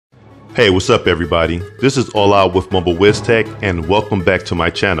Hey, what's up everybody? This is All Out with Mobile WizTech and welcome back to my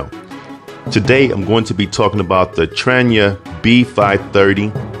channel. Today I'm going to be talking about the Tranya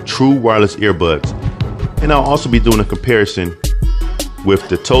B530 True Wireless Earbuds, and I'll also be doing a comparison with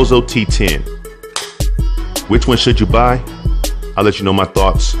the TOZO T10. Which one should you buy? I'll let you know my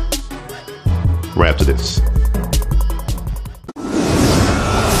thoughts right after this.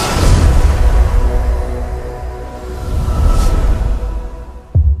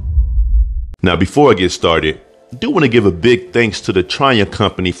 Now, before I get started, I do want to give a big thanks to the Tranya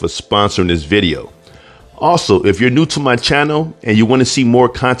company for sponsoring this video. Also, if you're new to my channel and you want to see more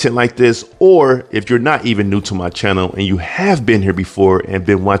content like this, or if you're not even new to my channel and you have been here before and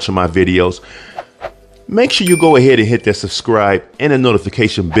been watching my videos, make sure you go ahead and hit that subscribe and the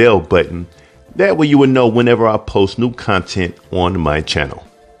notification bell button. That way you will know whenever I post new content on my channel.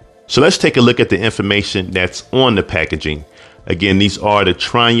 So let's take a look at the information that's on the packaging. Again, these are the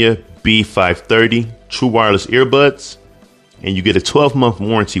Tranya B530 True Wireless Earbuds, and you get a 12-month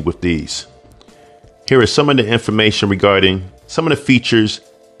warranty with these. Here is some of the information regarding some of the features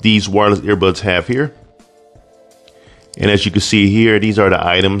these wireless earbuds have here. And as you can see here, these are the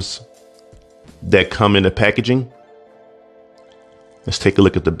items that come in the packaging. Let's take a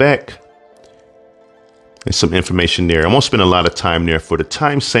look at the back. There's some information there. I won't spend a lot of time there for the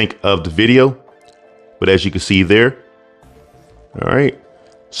time sake of the video, but as you can see there. All right.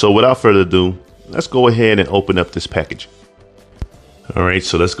 So without further ado, let's go ahead and open up this package. All right,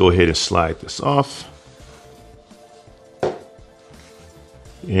 so let's go ahead and slide this off.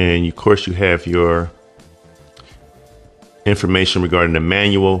 And of course you have your information regarding the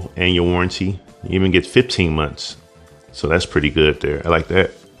manual and your warranty. You even get 15 months. So that's pretty good there. I like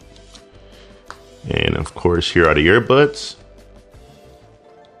that. And of course, here are the earbuds.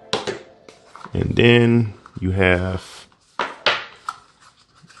 And then you have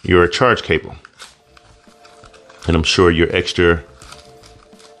your charge cable, and I'm sure your extra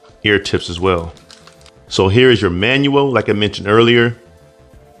ear tips as well. So here is your manual, like I mentioned earlier,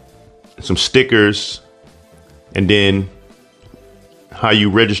 some stickers, and then how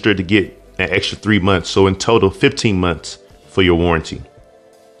you register to get an extra 3 months. So in total, 15 months for your warranty.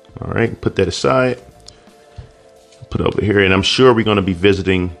 All right, put that aside, put it over here, and I'm sure we're going to be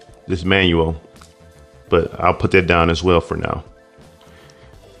visiting this manual, but I'll put that down as well for now.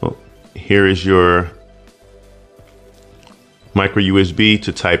 Here is your micro USB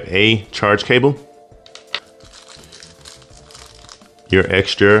to type A charge cable. Your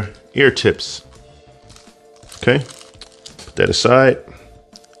extra ear tips. Okay, put that aside.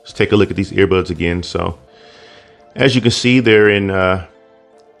 Let's take a look at these earbuds again. So as you can see, they're in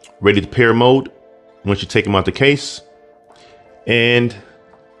ready to pair mode once you take them out the case. And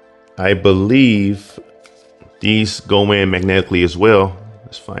I believe these go in magnetically as well.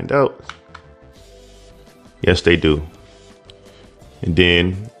 Let's find out. Yes, they do. And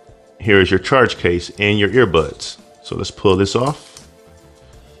then here is your charge case and your earbuds. So let's pull this off.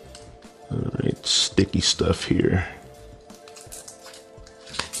 All right, sticky stuff here.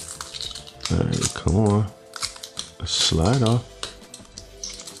 All right, come on. Let's slide off.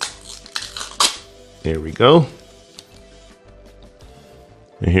 There we go.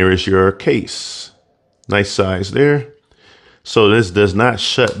 And here is your case. Nice size there. So this does not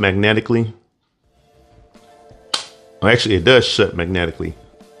shut magnetically. Well, actually, it does shut magnetically.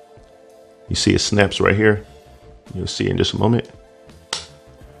 You see it snaps right here. You'll see in just a moment.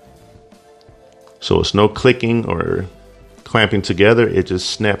 So it's no clicking or clamping together. It just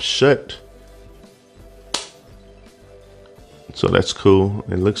snaps shut. So that's cool.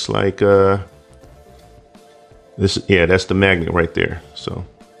 It looks like this. Yeah, that's the magnet right there. So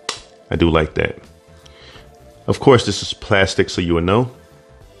I do like that. Of course, this is plastic, so you will know.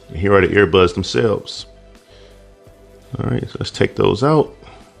 And here are the earbuds themselves. All right, so let's take those out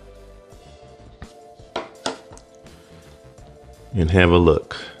and have a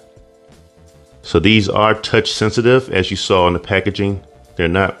look. So these are touch sensitive, as you saw in the packaging. They're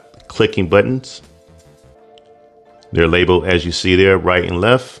not clicking buttons. They're labeled as you see there, right and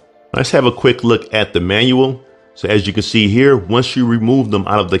left. Let's have a quick look at the manual. So as you can see here, once you remove them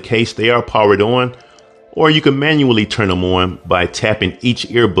out of the case, they are powered on. Or you can manually turn them on by tapping each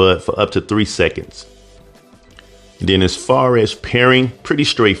earbud for up to 3 seconds. And then as far as pairing, pretty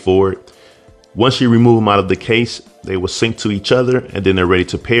straightforward. Once you remove them out of the case, they will sync to each other and then they're ready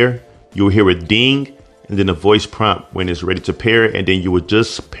to pair. You'll hear a ding and then a voice prompt when it's ready to pair, and then you will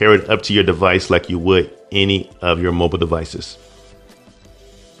just pair it up to your device like you would any of your mobile devices.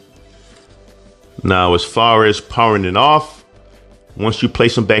 Now, as far as powering it off, once you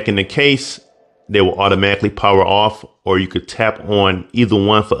place them back in the case, they will automatically power off, or you could tap on either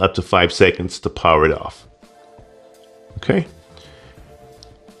one for up to 5 seconds to power it off. Okay.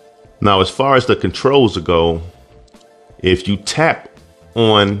 Now, as far as the controls go, if you tap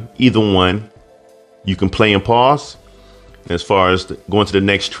on either one, you can play and pause. As far as going to the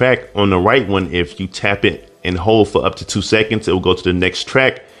next track, on the right one, if you tap it and hold for up to 2 seconds, it will go to the next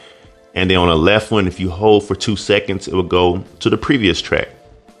track. And then on the left one, if you hold for 2 seconds, it will go to the previous track.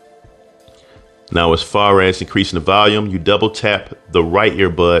 Now, as far as increasing the volume, you double tap the right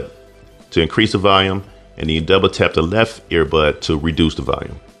earbud to increase the volume, and then you double tap the left earbud to reduce the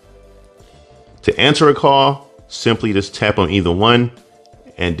volume. To answer a call, simply just tap on either one,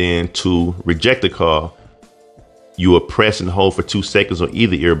 and then to reject the call, you will press and hold for 2 seconds on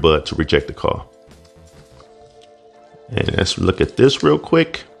either earbud to reject the call. And let's look at this real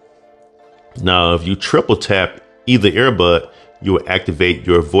quick. Now, if you triple tap either earbud, you will activate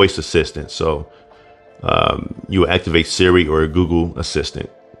your voice assistant. So you will activate Siri or Google Assistant.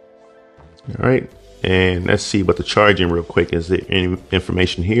 All right. And let's see about the charging real quick. Is there any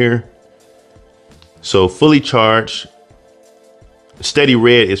information here? So fully charged, steady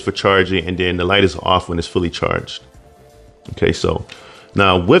red is for charging, and then the light is off when it's fully charged. Okay, so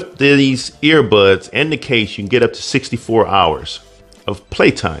now with these earbuds and the case, you can get up to 64 hours of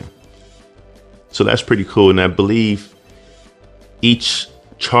playtime. So that's pretty cool. And I believe each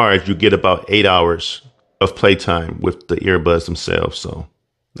charge, you get about 8 hours of playtime with the earbuds themselves. So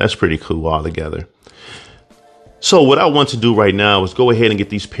that's pretty cool altogether. So what I want to do right now is go ahead and get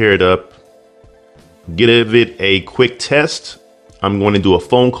these paired up, give it a quick test. I'm going to do a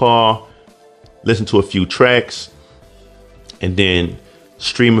phone call, listen to a few tracks, and then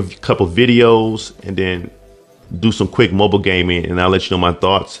stream a couple videos, and then do some quick mobile gaming, and I'll let you know my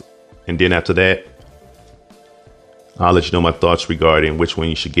thoughts. And then after that, I'll let you know my thoughts regarding which one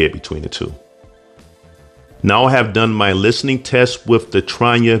you should get between the two. Now I have done my listening test with the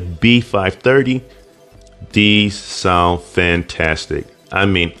Tranya B530. These sound fantastic. I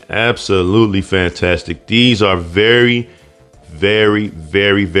mean, absolutely fantastic. These are very, very,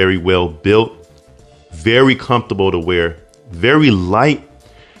 very, very well built, very comfortable to wear, very light.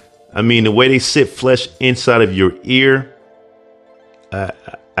 I mean, the way they sit flush inside of your ear,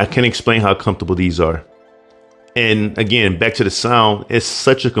 I can't explain how comfortable these are. And again, back to the sound, it's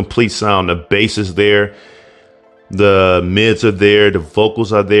such a complete sound. The bass is there, the mids are there, the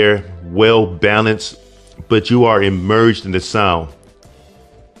vocals are there, well balanced, but you are immersed in the sound.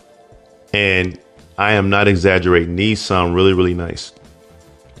 And I am not exaggerating. These sound really, really nice.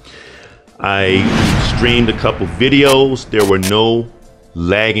 I streamed a couple videos. There were no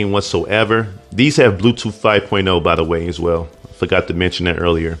lagging whatsoever. These have Bluetooth 5.0, by the way, as well. I forgot to mention that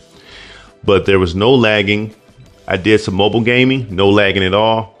earlier. But there was no lagging. I did some mobile gaming, no lagging at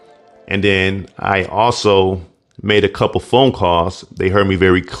all. And then I also made a couple phone calls. They heard me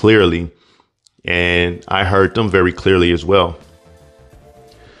very clearly, and I heard them very clearly as well.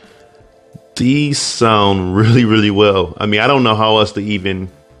 These sound really, really well. I mean, I don't know how else to even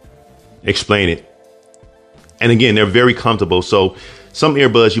explain it. And again, they're very comfortable. So some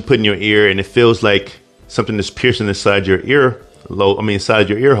earbuds you put in your ear and it feels like something is piercing inside your inside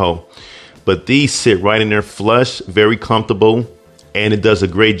your ear hole. But these sit right in there flush, very comfortable, and it does a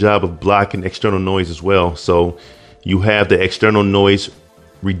great job of blocking external noise as well. So you have the external noise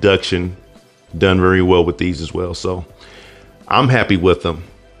reduction done very well with these as well. So I'm happy with them.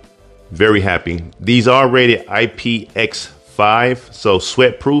 Very happy. These are rated IPX5, so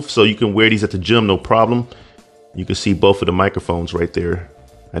sweat proof, so you can wear these at the gym, no problem. You can see both of the microphones right there.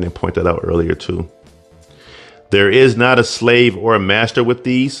 I didn't point that out earlier too. There is not a slave or a master with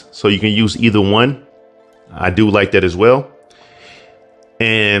these, so you can use either one. I do like that as well.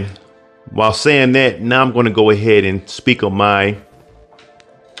 And while saying that, now I'm going to go ahead and speak on my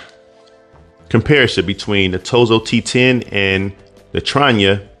comparison between the TOZO T10 and the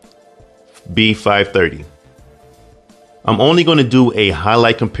Tranya B530. I'm only going to do a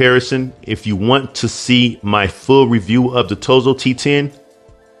highlight comparison. If you want to see my full review of the TOZO T10,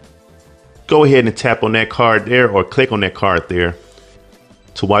 go ahead and tap on that card there, or click on that card there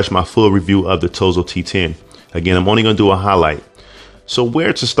to watch my full review of the TOZO T10. Again, I'm only going to do a highlight. So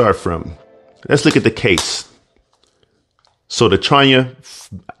where to start from? Let's look at the case. So the Tranya,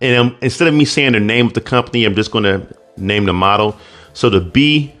 and instead of me saying the name of the company, I'm just going to name the model. So the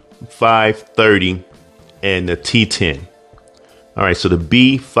B530 and the T10. All right, so the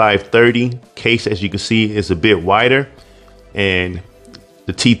B530 case, as you can see, is a bit wider, and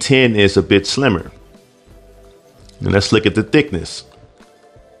the T10 is a bit slimmer. And let's look at the thickness.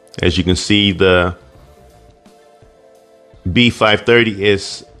 As you can see, the B530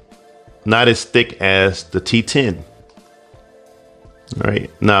 is not as thick as the T10. All right.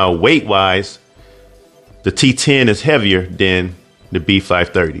 Now, weight wise, the T10 is heavier than the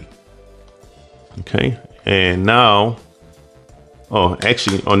B530. Okay. And now, oh,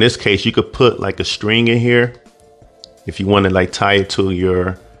 actually, on this case, you could put like a string in here if you want to like tie it to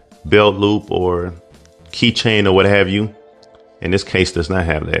your belt loop or keychain or what have you. In this case, does not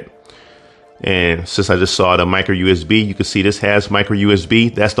have that. And since I just saw the micro USB, you can see this has micro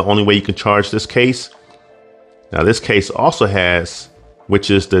USB. That's the only way you can charge this case. Now this case also has,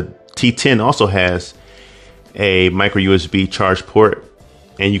 which is the T10 also has a micro USB charge port,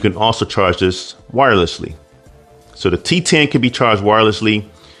 and you can also charge this wirelessly. So the T10 can be charged wirelessly.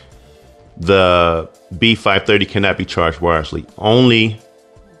 The B530 cannot be charged wirelessly, only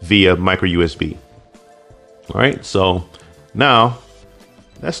via micro USB. All right, so now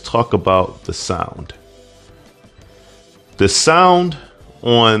let's talk about the sound. The sound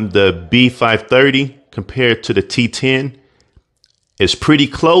on the B530 compared to the T10 is pretty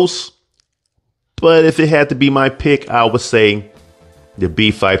close, but if it had to be my pick, I would say the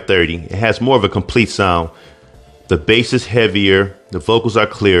B530. It has more of a complete sound. The bass is heavier, the vocals are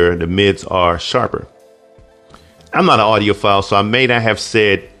clearer, the mids are sharper. I'm not an audiophile, so I may not have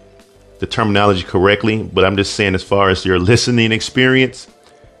said the terminology correctly, but I'm just saying as far as your listening experience,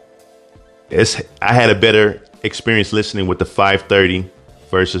 I had a better experience listening with the 530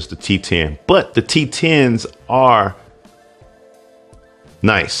 versus the T10. But the T10s are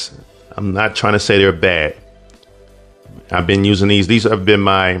nice. I'm not trying to say they're bad. I've been using these. These have been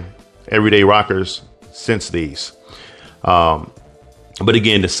my everyday rockers since these. But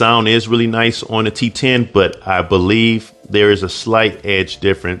again, the sound is really nice on the T10, but I believe there is a slight edge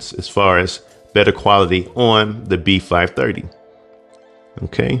difference as far as better quality on the B530.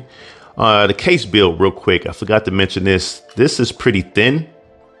 Okay. The case build real quick. I forgot to mention this. This is pretty thin.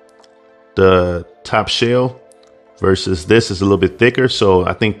 The top shell versus this is a little bit thicker. So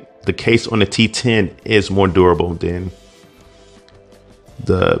I think the case on the T10 is more durable than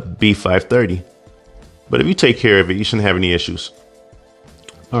the B530. But if you take care of it, you shouldn't have any issues.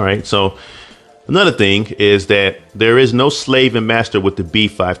 All right. So another thing is that there is no slave and master with the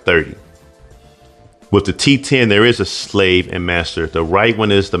B530. With the T10, there is a slave and master. The right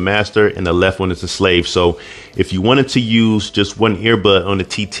one is the master and the left one is the slave. So if you wanted to use just one earbud on the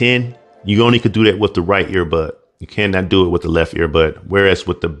T10, you only could do that with the right earbud. You cannot do it with the left earbud. Whereas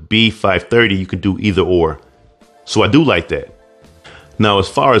with the B530, you can do either or. So I do like that. Now, as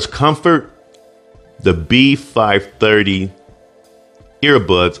far as comfort, the B530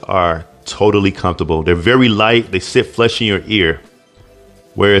 earbuds are totally comfortable. They're very light. They sit flush in your ear.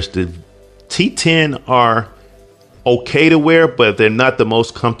 Whereas the T10 are okay to wear, but they're not the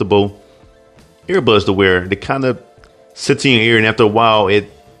most comfortable earbuds to wear. They kind of sit in your ear, and after a while,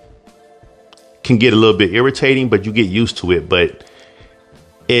 it can get a little bit irritating, but you get used to it. But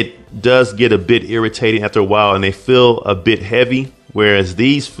it does get a bit irritating after a while, and they feel a bit heavy, whereas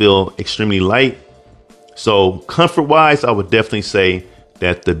these feel extremely light. So comfort-wise, I would definitely say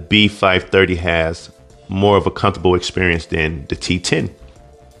that the B530 has more of a comfortable experience than the T10.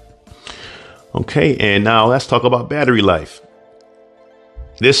 Okay, and now let's talk about battery life.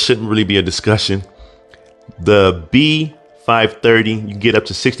 This shouldn't really be a discussion. The B530, you get up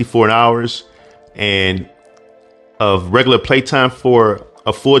to 64 hours, and of regular playtime for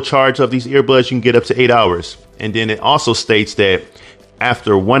a full charge of these earbuds, you can get up to 8 hours. And then it also states that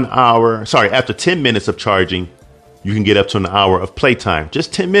after 10 minutes of charging, you can get up to an hour of playtime,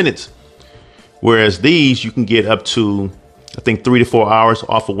 just 10 minutes. Whereas these, you can get up to, I think, 3 to 4 hours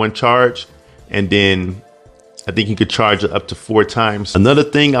off of one charge. And then I think you could charge it up to 4 times. Another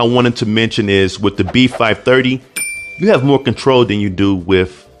thing I wanted to mention is with the B530, you have more control than you do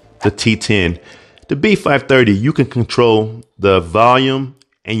with the T10. The B530, you can control the volume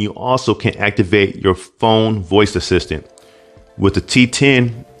and you also can activate your phone voice assistant. With the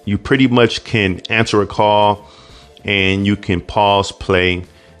T10, you pretty much can answer a call and you can pause, play.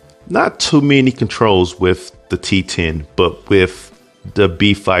 Not too many controls with the T10, but with the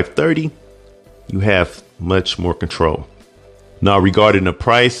B530, you have much more control. Now, regarding the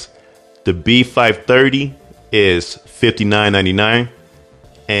price, the B530 is $59.99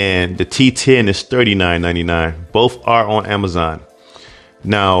 and the T10 is $39.99. Both are on Amazon.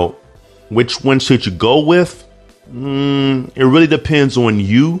 Now, which one should you go with? It really depends on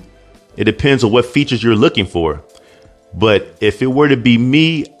you. It depends on what features you're looking for. But if it were to be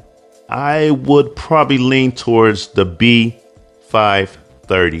me, I would probably lean towards the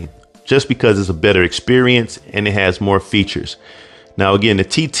B530. Just because it's a better experience and it has more features. Now, again, the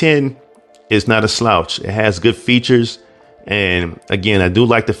T10 is not a slouch. It has good features. And again, I do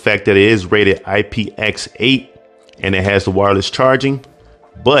like the fact that it is rated IPX8 and it has the wireless charging,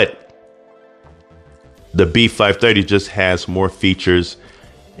 but the B530 just has more features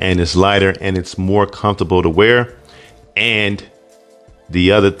and it's lighter and it's more comfortable to wear. And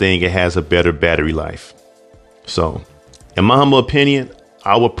the other thing, it has a better battery life. So in my humble opinion,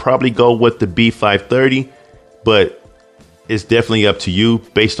 I would probably go with the B530, but it's definitely up to you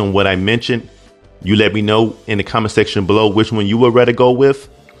based on what I mentioned. You let me know in the comment section below which one you would rather go with.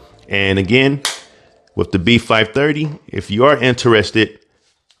 And again, with the B530, if you are interested,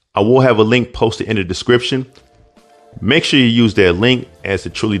 I will have a link posted in the description. Make sure you use that link as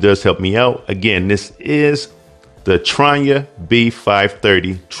it truly does help me out. Again, this is the Tranya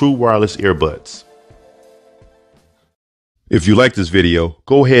B530 True Wireless Earbuds. If you like this video,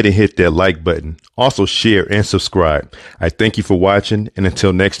 go ahead and hit that like button. Also share and subscribe. I thank you for watching, and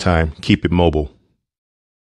until next time, keep it mobile.